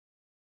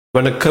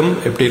வணக்கம்,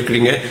 எப்படி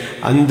இருக்கிறீங்க?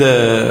 அந்த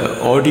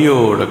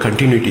ஆடியோட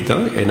கண்டினியூட்டி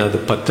தான். ஏன்னா அது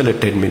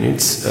 10-10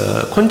 மினிட்ஸ்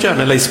கொஞ்சம்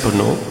அனலைஸ்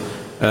பண்ணோம்.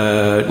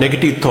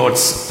 நெகட்டிவ்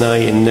தாட்ஸ்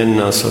நான் என்னன்னு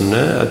நான்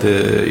சொன்னேன். அது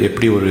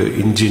எப்படி ஒரு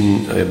இன்ஜின்,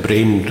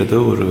 பிரெயின்ன்றது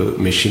ஒரு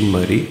மெஷின்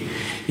மாதிரி.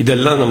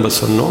 இதெல்லாம் நம்ம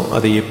சொன்னோம்.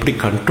 அதை எப்படி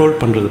கண்ட்ரோல்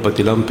பண்ணுறதை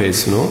பற்றிலாம்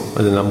பேசணும்.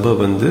 அது நம்ம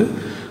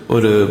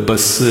ஒரு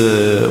பஸ்ஸு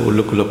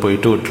உள்ளுக்குள்ளே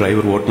போயிட்டு ஒரு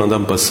டிரைவர் ஓட்டினா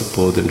தான் பஸ்ஸு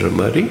போகுதுன்ற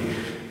மாதிரி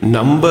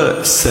நம்ம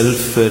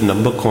செல்ஃப்,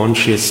 நம்ம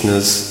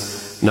கான்ஷியஸ்னஸ்,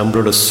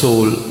 நம்மளோட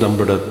சோல்,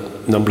 நம்மளை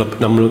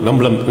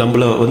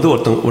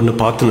ஒருத்தங்க ஒன்று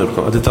பார்த்துன்னு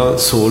இருக்கோம். அதுதான்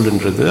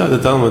சோல்ன்றது,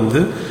 அதுதான்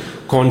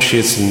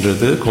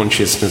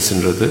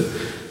கான்ஷியஸ்னஸ்ன்றது.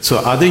 ஸோ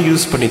அதை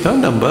யூஸ் பண்ணி தான்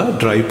நம்ம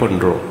ட்ரைவ்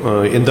பண்ணுறோம்.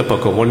 எந்த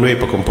பக்கம் ஒன் வே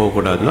பக்கம்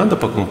போகக்கூடாதுன்னா அந்த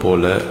பக்கம்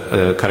போகல,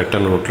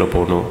 கரெக்டான ரோட்டில்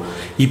போகணும்.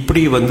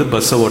 இப்படி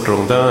பஸ்ஸை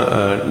ஓட்டுறவங்க தான்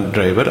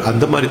டிரைவர்.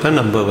 அந்த மாதிரி தான்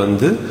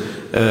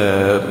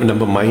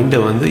நம்ம மைண்டை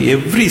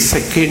எவ்ரி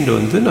செகண்ட்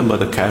நம்ம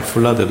அதை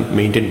கேர்ஃபுல்லாக அதை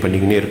மெயின்டைன்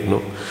பண்ணிக்கினே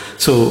இருக்கணும்.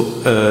 ஸோ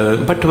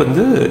பட்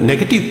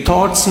நெகட்டிவ்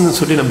தாட்ஸ்ன்னு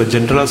சொல்லி நம்ம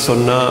ஜென்ரலாக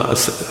சொன்னால்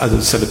அது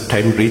சில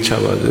டைம் ரீச்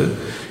ஆகாது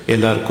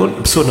எல்லாருக்கும்.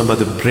 ஸோ நம்ம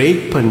அதை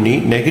பிரேக் பண்ணி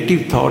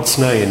நெகட்டிவ்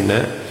தாட்ஸ்னால் என்ன,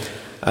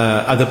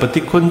 அதை பற்றி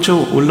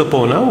கொஞ்சம் உள்ளே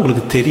போனால்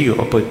உங்களுக்கு தெரியும்.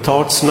 அப்போ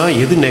தாட்ஸ்னால்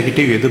எது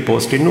நெகட்டிவ் எது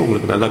பாசிட்டிவ்னு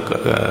உங்களுக்கு நல்லா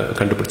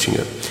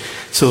கண்டுபிடிச்சிங்க.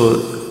 So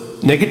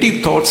negative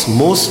thoughts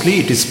mostly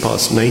it is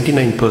past.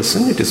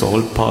 99% it is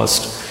all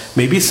past.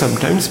 Maybe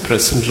sometimes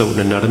ப்ரெசண்டில்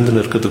ஒன்று நடந்துன்னு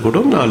இருக்கிறது கூட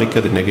நாளைக்கு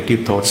அது நெகட்டிவ்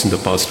தாட்ஸ் இந்த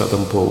பாஸ்டில்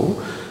தான் போகும்.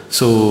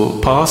 ஸோ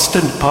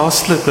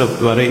பாஸ்டில் இருக்கிற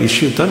வர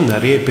இஷ்யூ தான்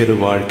நிறைய பேர்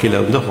வாழ்க்கையில்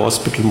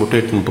ஹாஸ்பிட்டல் மட்டும்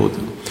எடுத்துன்னு போகுது.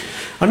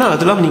 ஆனால்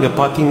அதெல்லாம் நீங்கள்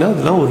பார்த்தீங்கன்னா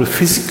அதெல்லாம் ஒரு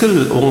ஃபிசிக்கல்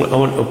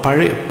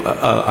பழைய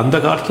அந்த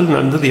காலத்தில்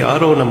நடந்தது.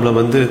 யாரோ நம்மளை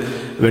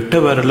வெட்ட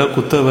வரலை,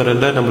 குத்த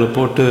வரலை, நம்மளை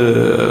போட்டு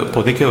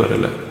புதைக்க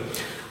வரலை.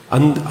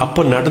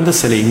 அப்போ நடந்த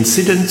சில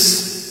இன்சிடென்ட்ஸ்,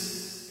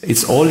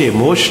 இட்ஸ் ஆல்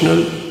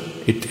எமோஷ்னல்.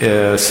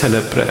 சில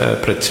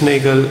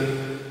பிரச்சனைகள்.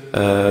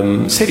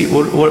 சரி,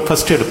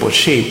 ஃபஸ்ட் எடுப்போம்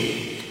ஷேம்.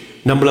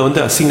 நம்மளை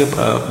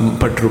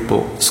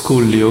அசிங்கப்பட்டிருப்போம்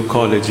ஸ்கூல்லையோ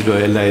காலேஜ்லையோ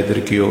எல்லா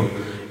எதிர்க்கையோ,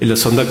 இல்லை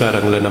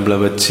சொந்தக்காரங்களை நம்மளை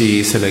வச்சு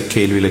சில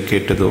கேள்வியில்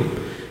கேட்டதும்,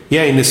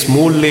 ஏன் இந்த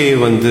ஸ்மூல்லே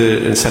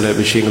சில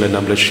விஷயங்களை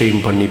நம்மளை ஷேம்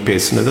பண்ணி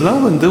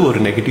பேசுனதெல்லாம்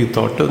ஒரு நெகட்டிவ்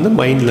தாட்டை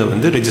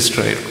மைண்டில்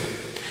ரெஜிஸ்டர் ஆகிருக்கும்.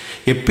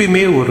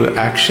 எப்பயுமே ஒரு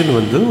ஆக்ஷன்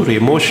ஒரு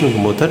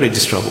எமோஷனுக்கு போது தான்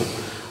ரெஜிஸ்டர் ஆகும்.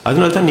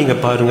 அதனால தான்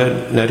நீங்கள் பாருங்கள்,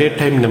 நிறைய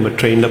டைம் நம்ம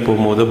ட்ரெயினில்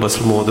போகும்போதோ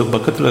பஸ்ஸில் போகும்போதோ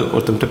பக்கத்தில்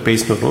ஒருத்தங்கிட்ட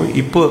பேசின்னு வரும்.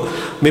 இப்போ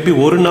மேபி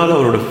ஒரு நாள்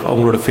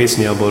அவங்களோட ஃபேஸ்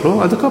ஞாபகம்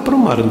வரும்,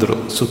 அதுக்கப்புறம்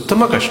மறந்துடும்.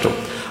 சுத்தமாக கஷ்டம்.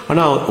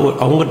 ஆனால்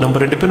நம்ம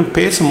 2 பேரும்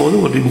பேசும்போது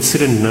ஒரு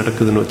இன்சிடெண்ட்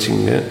நடக்குதுன்னு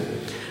வச்சுங்க,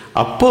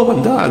 அப்போ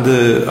அது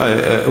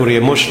ஒரு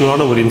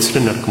எமோஷ்னலான ஒரு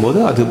இன்சிடென்ட்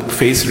நடக்கும்போது அது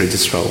ஃபேஸ்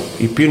ரெஜிஸ்டர் ஆகும்.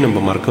 இப்பயும் நம்ம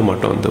மறக்க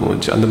மாட்டோம்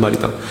அந்த மாதிரி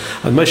தான்.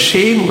 அது மாதிரி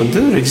ஷேம்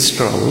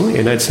ரெஜிஸ்டர் ஆகும்.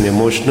 ஏன்னா இட்ஸ்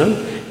எமோஷ்னல்.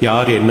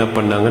 யார் என்ன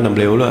பண்ணாங்க,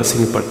 நம்மளை எவ்வளோ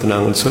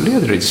அசிங்கப்படுத்தினாங்கன்னு சொல்லி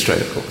அது ரெஜிஸ்டர்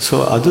ஆகிருக்கும். ஸோ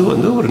அது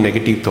ஒரு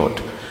நெகட்டிவ் தாட்.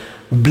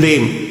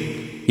 பிளேம்,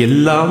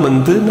 எல்லாம்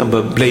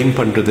நம்ம பிளேம்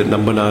பண்ணுறது,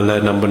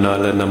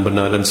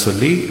 நம்பனாலன்னு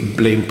சொல்லி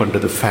பிளேம்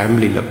பண்ணுறது.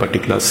 ஃபேமிலியில்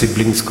பர்டிகுலர்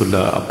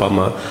சிப்ளிங்ஸ்குள்ளே அப்பா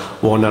அம்மா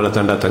ஓனால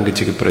தாண்டா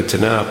தங்கச்சிக்கு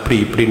பிரச்சனை அப்படி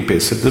இப்படின்னு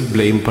பேசுறது,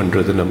 பிளேம்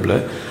பண்ணுறது நம்மளை.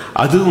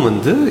 அதுவும்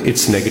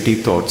இட்ஸ்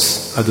நெகட்டிவ் தாட்ஸ்.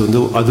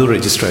 அதுவும்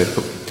ரெஜிஸ்டர்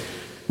ஆகிருக்கும்.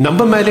 நம்ம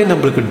மேலே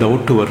நம்மளுக்கு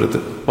டவுட்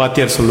வருது.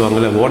 வாத்தியார்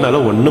சொல்லுவாங்கள்ல,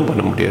 ஓனால ஒன்றும்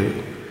பண்ண முடியாது.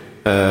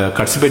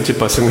 கடைசி பெஞ்சு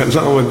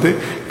பசங்கள்லாம்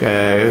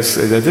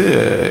அதாவது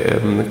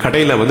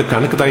கடையில்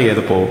கணக்கு தான்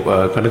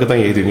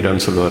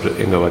எழுதுவீங்கடான்னு சொல்லுவார்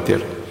எங்கள்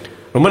வாத்தியார்.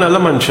 ரொம்ப நல்ல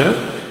மனுஷன்.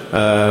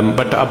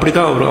 பட் அப்படி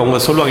தான் அவங்க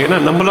சொல்லுவாங்க. ஏன்னா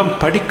நம்மளாம்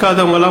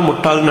படிக்காதவங்களாம்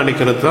முட்டாள்னு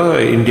நினைக்கிறது தான்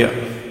இந்தியா.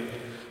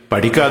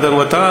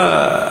 படிக்காதவங்க தான்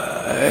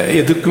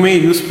எதுக்குமே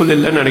யூஸ்ஃபுல்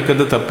இல்லைன்னு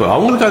நினைக்கிறது தப்பு.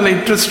 அவங்களுக்கு அதில்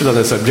இன்ட்ரெஸ்ட் தான்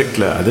அந்த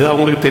சப்ஜெக்டில். அது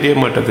அவங்களுக்கு தெரிய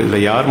மாட்டேது.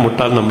 இல்லை யார்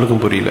முட்டாள்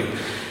நம்மளுக்கும் புரியல.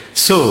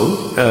 ஸோ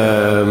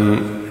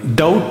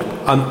டவுட்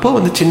அப்போ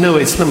சின்ன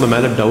வயசில் நம்ம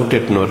மேலே டவுட்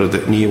எடுத்துன்னு வருது.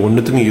 நீ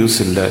ஒன்றுத்துக்கும் யூஸ்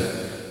இல்லை,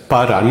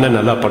 பாரு அண்ணன்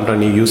நல்லா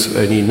பண்ணுறான்,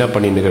 நீ என்ன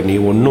பண்ணின்னு, நீ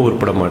ஒன்றும்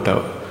உருப்பட மாட்டா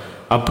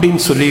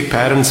அப்படின்னு சொல்லி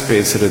பேரண்ட்ஸ்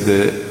பேசுறது,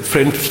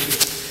 ஃப்ரெண்ட்ஸ்.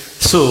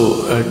 ஸோ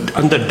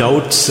அந்த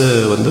டவுட்ஸ்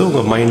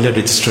உங்கள் மைண்டில்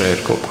ரெஜிஸ்டர்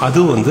ஆகிருக்கும்.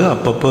 அதுவும்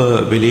அப்பப்போ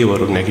வெளியே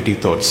வரும்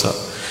நெகட்டிவ் தாட்ஸாக.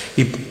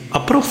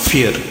 அப்புறம்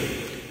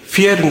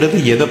ஃபியர்ன்றது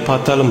எதை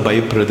பார்த்தாலும்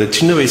பயப்படுறது.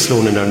 சின்ன வயசில்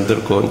ஒன்று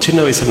நடந்திருக்கும். சின்ன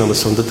வயசில் நம்ம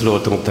சொந்தத்தில்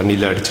ஒருத்தவங்க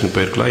தண்ணியில் அடிச்சுன்னு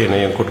போயிருக்கலாம். ஏன்னா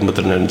என்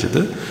குடும்பத்தில்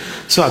நினைஞ்சது.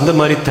 ஸோ அந்த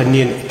மாதிரி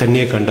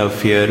தண்ணியை கண்டா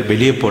ஃபியர்,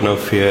 வெளியே போனால்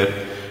ஃபியர்,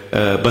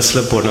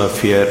 பஸ்ஸில் போனால்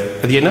ஃபியர்.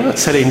 அது ஏன்னா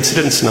சில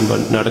இன்சிடென்ட்ஸ் நம்ம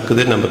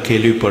நடக்குது, நம்ம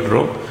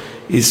கேள்விப்படுறோம்.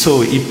 ஸோ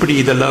இப்படி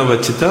இதெல்லாம்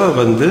வச்சு தான்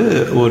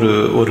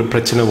ஒரு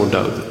பிரச்சனை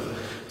உண்டாகுது.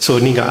 ஸோ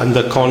நீங்கள் அந்த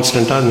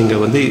கான்ஸ்டண்ட்டாக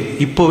நீங்கள்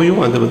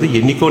இப்போவும்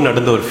என்றைக்கோ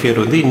நடந்த ஒரு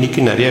ஃபியர்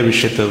இன்றைக்கி நிறையா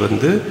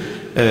விஷயத்தை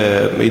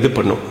இது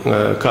பண்ணும்,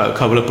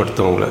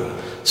 கவலைப்படுத்துவங்கள.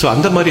 ஸோ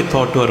அந்த மாதிரி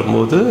தாட்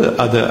வரும்போது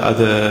அதை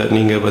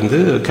நீங்கள்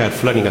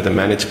கேர்ஃபுல்லாக நீங்கள் அதை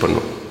மேனேஜ்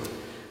பண்ணணும்.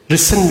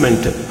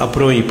 ரிசன்மெண்ட்,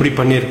 அப்புறம் இப்படி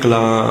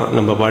பண்ணியிருக்கலாம்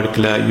நம்ம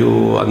வாழ்க்கையில், ஐயோ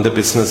அந்த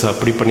பிஸ்னஸ்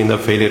அப்படி பண்ணியிருந்தா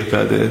ஃபெயில்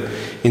இருக்காது,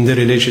 இந்த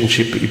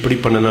ரிலேஷன்ஷிப் இப்படி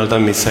பண்ணனால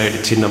தான் மிஸ்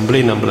ஆகிடுச்சு,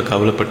 நம்மளை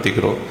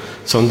கவலைப்படுத்திக்கிறோம்.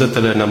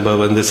 சொந்தத்தில்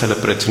நம்ம சில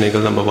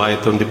பிரச்சனைகள் நம்ம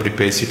வாயத்தை இப்படி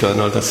பேசிட்டோம்,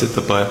 அதனால தான்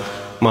சித்தப்பா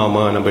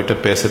மாமா நம்மகிட்ட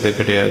பேசுறதே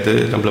கிடையாது,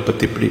 நம்மளை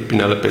பற்றி இப்படி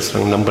பின்னால்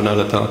பேசுகிறாங்க,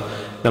 நம்மனால தான்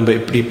நம்ம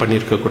இப்படி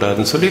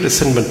பண்ணியிருக்கக்கூடாதுன்னு சொல்லி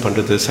ரிசன்மெண்ட்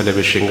பண்ணுறது சில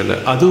விஷயங்கள்.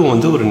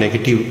 அதுவும் ஒரு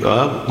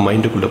நெகட்டிவாக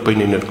மைண்டுக்குள்ளே போய்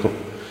நின்று இருக்கும்.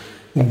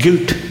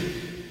 கில்ட்,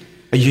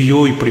 ஐயோ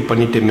இப்படி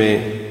பண்ணிட்டோமே,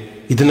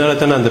 இதனால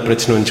தானே அந்த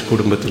பிரச்சனை வந்துச்சு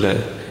குடும்பத்தில்,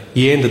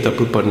 ஏன் இந்த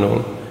தப்பு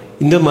பண்ணோம்,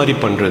 இந்த மாதிரி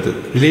பண்ணுறது.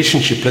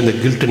 ரிலேஷன்ஷிப்பில் இந்த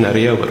கில்ட்டு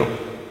நிறையா வரும்.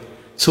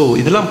 ஸோ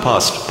இதெல்லாம்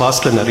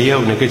பாஸ்டில் நிறையா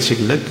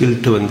நிகழ்ச்சிகளில்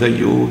கில்ட்டு வந்து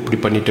ஐயோ இப்படி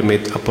பண்ணிட்டோமே,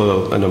 அப்போ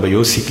நம்ம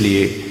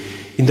யோசிக்கலையே,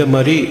 இந்த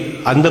மாதிரி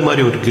அந்த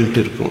மாதிரி ஒரு கில்ட்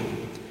இருக்கும்.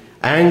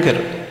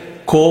 ஆங்கர்,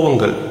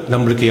 கோவங்கள்,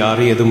 நம்மளுக்கு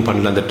யாரும் எதுவும்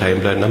பண்ணல அந்த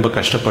டைமில், நம்ம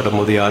கஷ்டப்படும்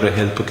போது யாரும்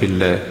ஹெல்ப்புக்கு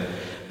இல்லை,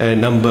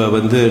 நம்ம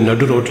வந்து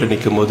நடு ரோட்டில்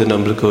நிற்கும் போது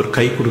நம்மளுக்கு ஒரு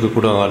கை கொடுக்க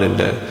கூட ஆள்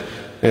இல்லை,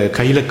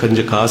 கையில்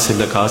கொஞ்சம் காசு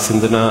இல்லை, காசு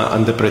இருந்துன்னா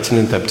அந்த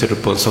பிரச்சனையை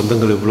தப்பிச்சிருப்போம்,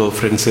 சொந்தங்கள் இவ்வளோ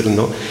ஃப்ரெண்ட்ஸ்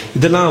இருந்தோம்.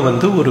 இதெல்லாம்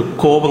வந்து ஒரு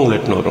கோபங்கள்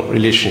எட்டுன்னு வரும்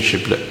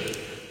ரிலேஷன்ஷிப்பில்.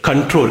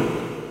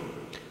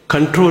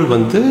 கண்ட்ரோல்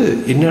வந்து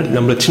என்ன,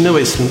 நம்மளை சின்ன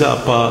வயசுலேருந்து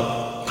அப்பா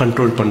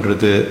கண்ட்ரோல்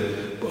பண்ணுறது,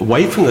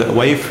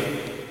 ஒய்ஃப்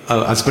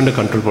ஹஸ்பண்டை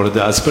கண்ட்ரோல் பண்ணுறது,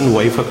 ஹஸ்பண்ட்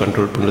ஒய்ஃபை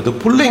கண்ட்ரோல் பண்ணுறது,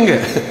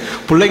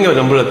 பிள்ளைங்க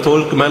நம்மளை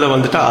தோலுக்கு மேலே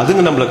வந்துட்டா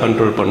அதுங்க நம்மளை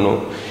கண்ட்ரோல்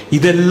பண்ணும்.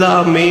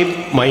 இதெல்லாமே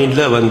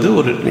மைண்டில் வந்து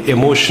ஒரு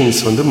எமோஷன்ஸ்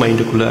வந்து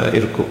மைண்டுக்குள்ளே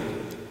இருக்கும்.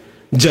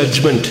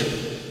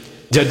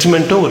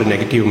 ஜட்ஜ்மெண்ட்டும் ஒரு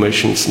நெகட்டிவ்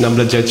எமோஷன்ஸ்.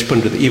 நம்மளை ஜட்ஜ்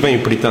பண்ணுறது, இவன்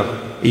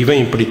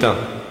இப்படித்தான்,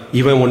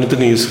 இவன்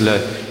ஒன்றுத்துக்கும் யூஸ் இல்லை,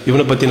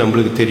 இவனை பற்றி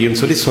நம்மளுக்கு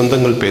தெரியும்னு சொல்லி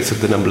சொந்தங்கள்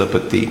பேசுறது, நம்மளை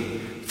பற்றி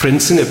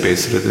ஃப்ரெண்ட்ஸுங்க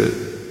பேசுறது.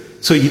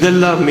 ஸோ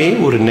இதெல்லாமே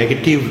ஒரு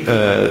நெகட்டிவ்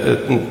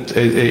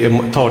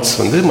தாட்ஸ்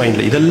வந்து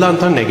மைண்டில். இதெல்லாம்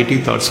தான்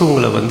நெகட்டிவ் தாட்ஸ்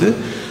உங்களை வந்து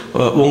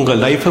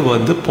உங்கள் லைஃப்பை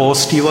வந்து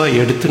பாசிட்டிவாக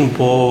எடுத்துன்னு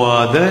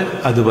போவாத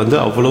அது வந்து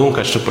அவ்வளவும்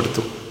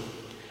கஷ்டப்படுத்தும்.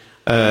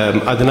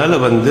 அதனால்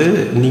வந்து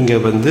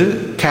நீங்கள் வந்து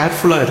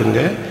கேர்ஃபுல்லாக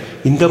இருங்க.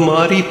 இந்த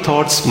மாதிரி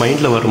தாட்ஸ்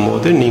மைண்டில்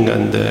வரும்போது நீங்கள்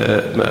அந்த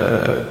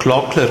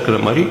கிளாக்கில் இருக்கிற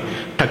மாதிரி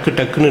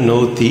டக்குன்னு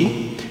நோத்தி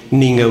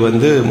நீங்கள்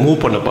வந்து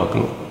மூவ் பண்ண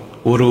பார்க்கணும்.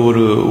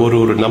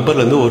 ஒரு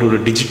நம்பர்லேருந்து ஒரு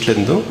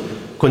டிஜிட்லேருந்தும்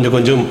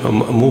கொஞ்சம்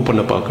மூவ்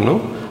பண்ண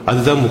பார்க்கணும்.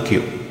 அதுதான்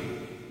முக்கியம்.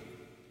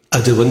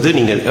 அது வந்து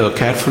நீங்கள்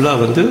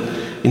கேர்ஃபுல்லாக வந்து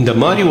இந்த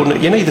மாதிரி ஒன்று,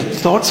 ஏன்னா இது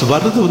தாட்ஸ்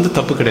வர்றது வந்து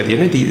தப்பு கிடையாது.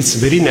 ஏன்னா இது it's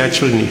very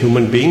natural in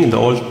human being.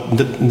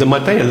 இந்த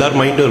மாதிரி தான் எல்லார்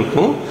மைண்டும்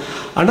இருக்கும்.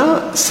 ஆனால்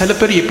சில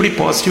பேர் எப்படி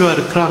பாசிட்டிவாக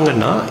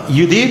இருக்கிறாங்கன்னா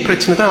இதே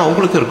பிரச்சனை தான்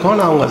அவங்களுக்கு இருக்கும்,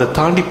 ஆனால் அவங்க அதை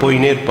தாண்டி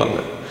போயினே இருப்பாங்க.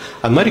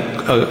 அது மாதிரி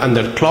அந்த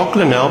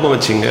கிளாக்கில் ஞாபகம்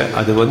வச்சுங்க,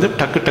 அது வந்து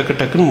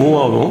டக்குன்னு மூவ்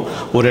ஆகும்.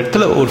 ஒரு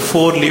இடத்துல ஒரு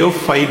 4லேயோ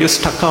 5லேயோ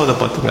ஸ்டக் ஆகுதை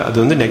பார்த்துங்க, அது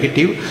வந்து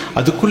நெகட்டிவ்.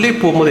 அதுக்குள்ளே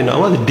போகும்போது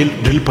என்னாகும், அது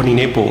ட்ரில்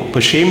பண்ணினே போகும்.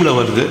 இப்போ ஷேமில்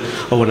வருது,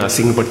 நான்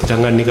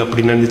அசிங்கப்படுத்திட்டாங்க, அன்றைக்கி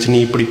அப்படி நடந்துச்சு, நீ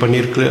இப்படி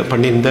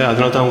பண்ணியிருந்த,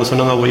 அதனால தான் அவங்க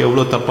சொன்னாங்க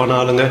எவ்வளோ தப்பான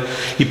ஆளுங்க,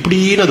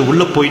 இப்படின்னு அது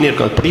உள்ளே போயினே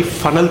இருக்கும். அப்படி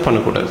ஃபனல்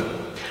பண்ணக்கூடாது.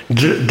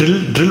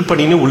 ட்ரில்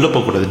பண்ணினே உள்ளே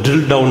போகக்கூடாது.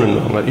 Drill down,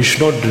 you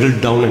should not drill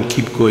down and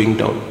keep going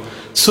down.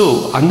 So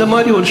அந்த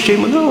மாதிரி ஒரு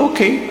விஷயம் வந்து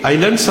ஓகே, ஐ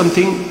லேர்ன்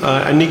சம்திங்.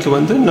 அன்னைக்கு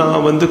வந்து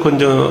நான் வந்து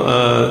கொஞ்சம்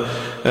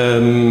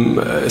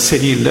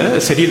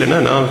சரியில்லைன்னா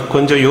நான்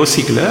கொஞ்சம்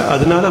யோசிக்கல,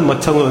 அதனால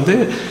மற்றவங்க வந்து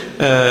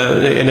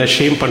என்னை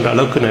ஷேம் பண்ணுற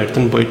அளவுக்கு நான்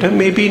எடுத்துன்னு போயிட்டேன்.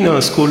 மேபி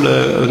நான் ஸ்கூலில்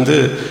வந்து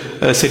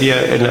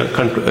சரியாக என்னை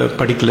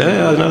படிக்கல,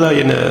 அதனால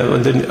என்னை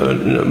வந்து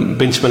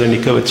பெஞ்ச் மேலே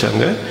நிற்க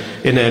வச்சாங்க.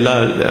 என்னை எல்லா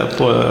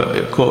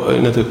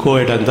என்னது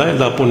கோஎடாக இருந்தால்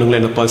எல்லா பொண்ணுங்களும்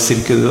என்னை பார்த்து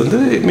சிரிக்கிறது வந்து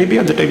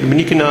மேபி அந்த டைம்.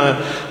 இன்னைக்கு நான்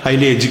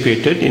ஹைலி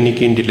எஜுகேட்டட்,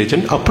 இன்னைக்கு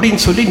இன்டெலிஜென்ட்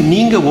அப்படின்னு சொல்லி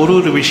நீங்கள்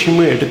ஒரு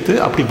விஷயமும் எடுத்து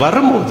அப்படி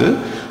வரும்போது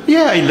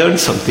I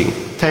learn something.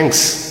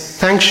 Thanks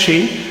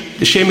shame.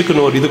 ஷேமுக்கு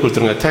ஒரு இது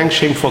கொடுத்துருங்க. Thanks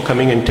shame for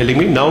coming and telling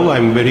me. Now I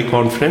am very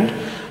confident,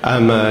 I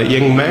am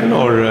young man,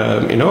 or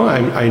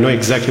I know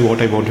exactly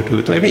what I want to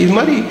do. இது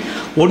மாதிரி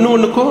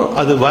ஒன்றுக்கும்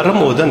அது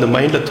வரும்போது, அந்த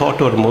மைண்டில்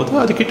தாட் வரும்போது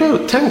அதுக்கிட்ட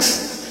தேங்க்ஸ்,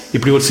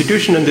 இப்படி ஒரு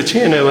சுச்சுவேஷன் இருந்துச்சு,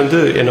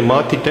 என்னை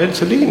மாற்றிட்டேன்னு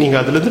சொல்லி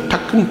நீங்கள் அதுலேருந்து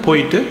டக்குன்னு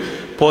போயிட்டு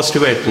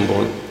பாசிட்டிவாக எடுத்துன்னு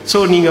போகணும். ஸோ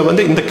நீங்கள்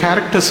வந்து இந்த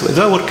கேரக்டர்ஸ்,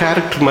 இதான் ஒரு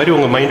கேரக்டர் மாதிரி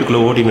உங்கள்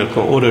மைண்டுக்குள்ளே ஓடின்னு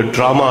இருக்கும். ஒரு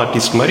ட்ராமா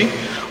ஆர்டிஸ்ட் மாதிரி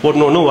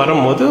ஒன்று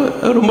வரும்போது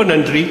ரொம்ப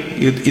நன்றி,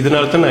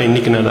 இதனால தான் நான்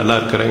இன்றைக்கி நான் நல்லா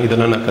இருக்கிறேன்,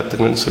 இதெல்லாம் நான்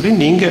கற்றுக்கணும்னு சொல்லி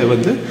நீங்கள்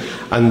வந்து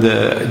அந்த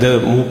இதை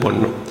மூவ்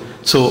பண்ணணும்.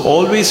 ஸோ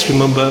ஆல்வேஸ்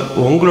ரிமெம்பர்,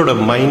 உங்களோட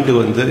மைண்டு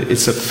வந்து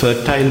இட்ஸ் அ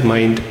ஃபெர்டைல்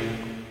மைண்ட்.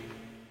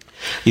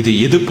 இது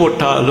எது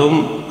போட்டாலும்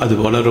அது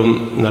வளரும்,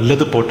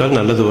 நல்லது போட்டால்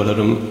நல்லது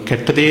வளரும்.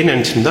 கெட்டதே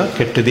நினச்சிருந்தா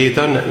கெட்டதே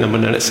தான்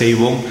நம்ம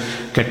செய்வோம்,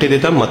 கெட்டதே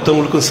தான்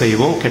மற்றவங்களுக்கும்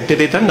செய்வோம்,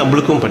 கெட்டதே தான்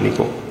நம்மளுக்கும்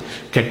பண்ணிக்குவோம்.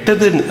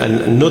 கெட்டது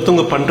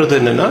இன்னொருத்தவங்க பண்ணுறது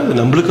என்னென்னா, அது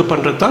நம்மளுக்கு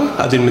பண்ணுறது தான்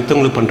அது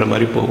மித்தவங்களுக்கு பண்ணுற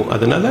மாதிரி போகும்.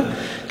 அதனால்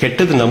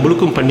கெட்டது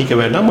நம்மளுக்கும் பண்ணிக்க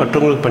வேண்டாம்,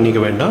 மற்றவங்களுக்கு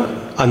பண்ணிக்க வேண்டாம்.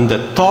 அந்த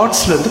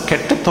தாட்ஸ்லேருந்து,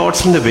 கெட்ட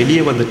தாட்ஸ்லேருந்து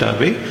வெளியே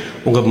வந்துட்டாவே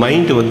உங்கள்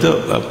மைண்டு வந்து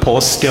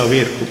பாசிட்டிவாகவே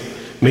இருக்கும்.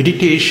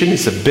 Meditation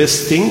is the best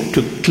thing to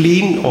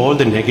clean all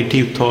the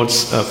negative thoughts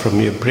from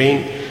your brain.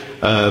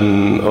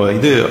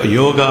 இது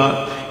யோகா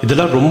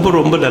இதெல்லாம்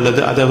ரொம்ப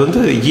நல்லது. அதை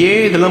வந்து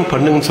ஏன் இதெல்லாம்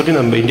பண்ணுங்கன்னு சொல்லி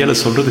நம்ம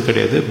இந்தியாவில் சொல்கிறது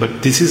கிடையாது. But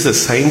this is a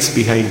science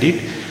behind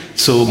it.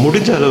 So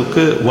முடிஞ்ச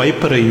அளவுக்கு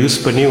வைப்பரை யூஸ்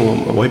பண்ணி,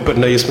 வைப்பர்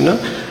யூஸ்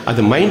பண்ணால்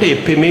அது மைண்டை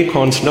எப்பயுமே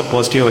கான்ஸ்டன்டாக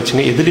பாசிட்டிவாக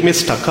வச்சுங்க. எதுலேயுமே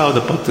ஸ்டக்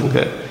ஆகாத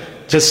பார்த்துங்க.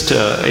 Just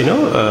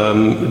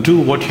two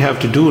what you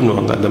have to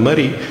டூன்னுவாங்க. அந்த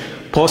மாதிரி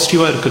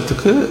பாசிட்டிவாக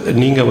இருக்கிறதுக்கு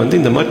நீங்கள் வந்து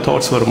இந்த மாதிரி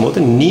தாட்ஸ் வரும்போது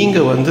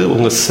நீங்கள் வந்து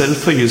உங்கள்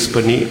செல்ஃபை யூஸ்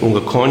பண்ணி,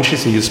 உங்கள்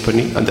கான்ஷியஸை யூஸ்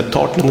பண்ணி அந்த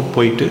தாட்லேருந்து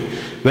போயிட்டு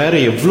வேறு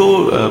எவ்வளோ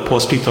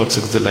பாசிட்டிவ் தாட்ஸ்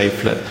இருக்குது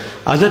லைஃப்பில்,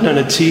 அதை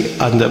நினச்சி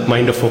அந்த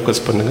மைண்டை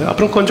ஃபோக்கஸ் பண்ணுங்கள்.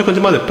 அப்புறம்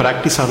கொஞ்சமாக அதை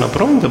ப்ராக்டிஸ் ஆன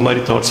அப்புறம் இந்த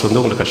மாதிரி தாட்ஸ்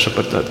வந்து உங்களை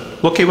கஷ்டப்படுத்தாது.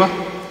 ஓகேவா?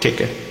 Take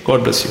care.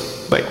 God bless you.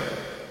 By.